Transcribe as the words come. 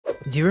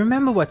Do you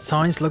remember what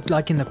signs looked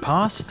like in the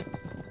past?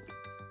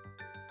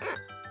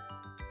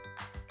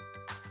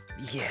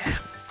 Yeah.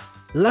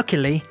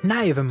 Luckily,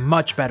 now you have a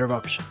much better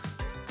option.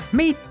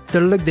 Meet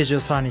the Look Digital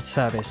Signage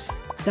service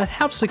that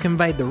helps to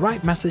convey the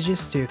right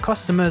messages to your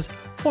customers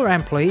or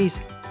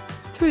employees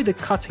through the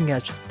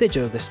cutting-edge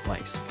digital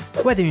displays.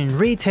 Whether you're in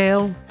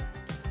retail,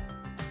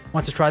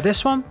 want to try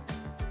this one?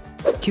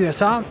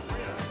 QSR?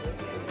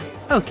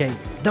 Okay,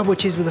 double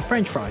cheese with the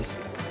French fries.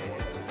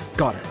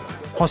 Got it.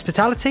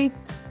 Hospitality?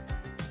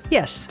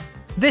 Yes,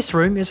 this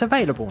room is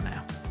available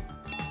now.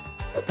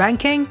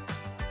 Banking?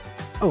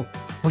 Oh,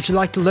 would you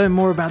like to learn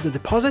more about the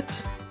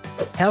deposits?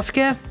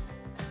 Healthcare?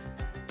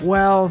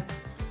 Well,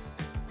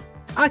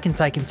 I can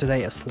take him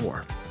today at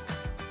 4.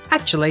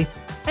 Actually,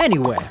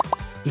 anywhere.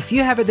 If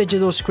you have a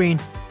digital screen,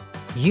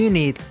 you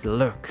need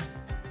Look.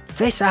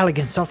 This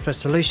elegant software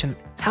solution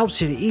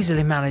helps you to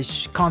easily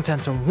manage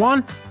content on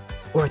one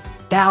or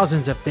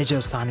thousands of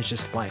digital signage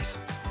displays.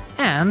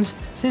 And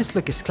since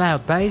Look is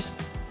cloud-based,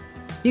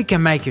 you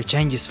can make your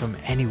changes from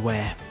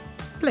anywhere,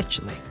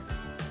 literally.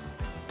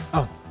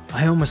 Oh,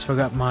 I almost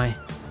forgot my,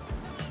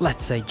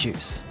 let's say,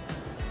 juice.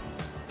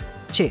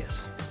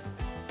 Cheers.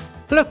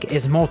 Look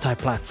is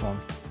multi-platform,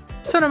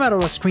 so no matter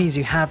what screens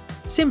you have,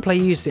 simply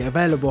use the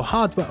available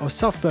hardware or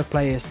software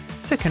players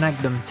to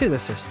connect them to the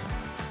system.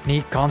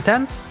 Need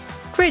content?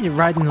 Create it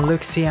right in the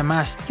Look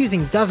CMS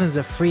using dozens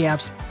of free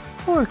apps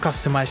or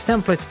customized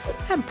templates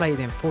and play it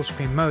in full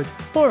screen mode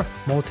or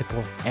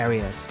multiple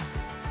areas.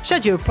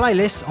 Schedule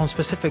playlists on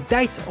specific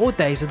dates or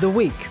days of the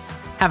week.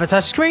 Have a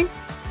touchscreen?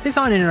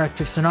 Design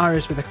interactive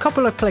scenarios with a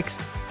couple of clicks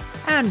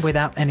and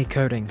without any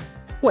coding.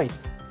 Wait,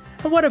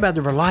 and what about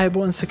the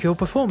reliable and secure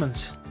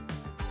performance?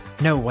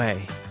 No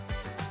way.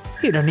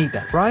 You don't need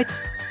that, right?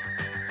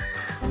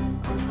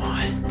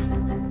 Why?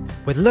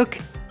 With Look,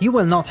 you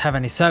will not have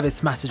any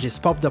service messages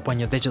popped up on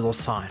your digital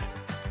sign.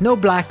 No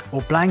black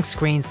or blank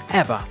screens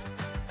ever.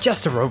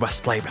 Just a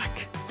robust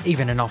playback,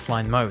 even in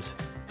offline mode.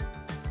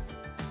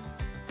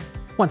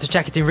 Want to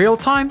check it in real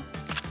time?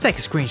 Take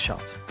a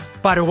screenshot.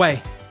 By the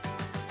way,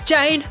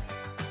 Jane,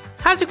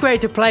 how to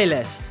create a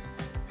playlist?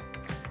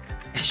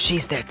 And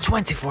she's there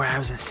 24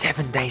 hours and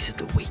 7 days of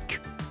the week.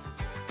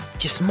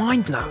 Just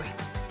mind-blowing.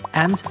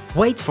 And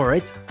wait for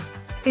it,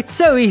 it's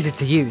so easy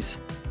to use.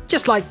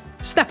 Just like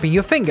snapping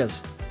your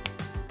fingers.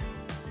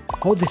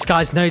 All these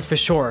guys know it for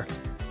sure,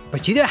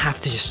 but you don't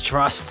have to just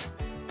trust.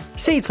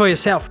 See it for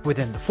yourself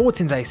within the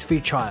 14 days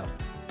free trial,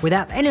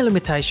 without any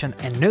limitation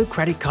and no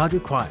credit card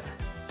required.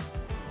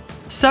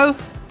 So,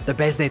 the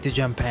best day to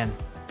jump in.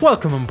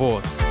 Welcome on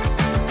board.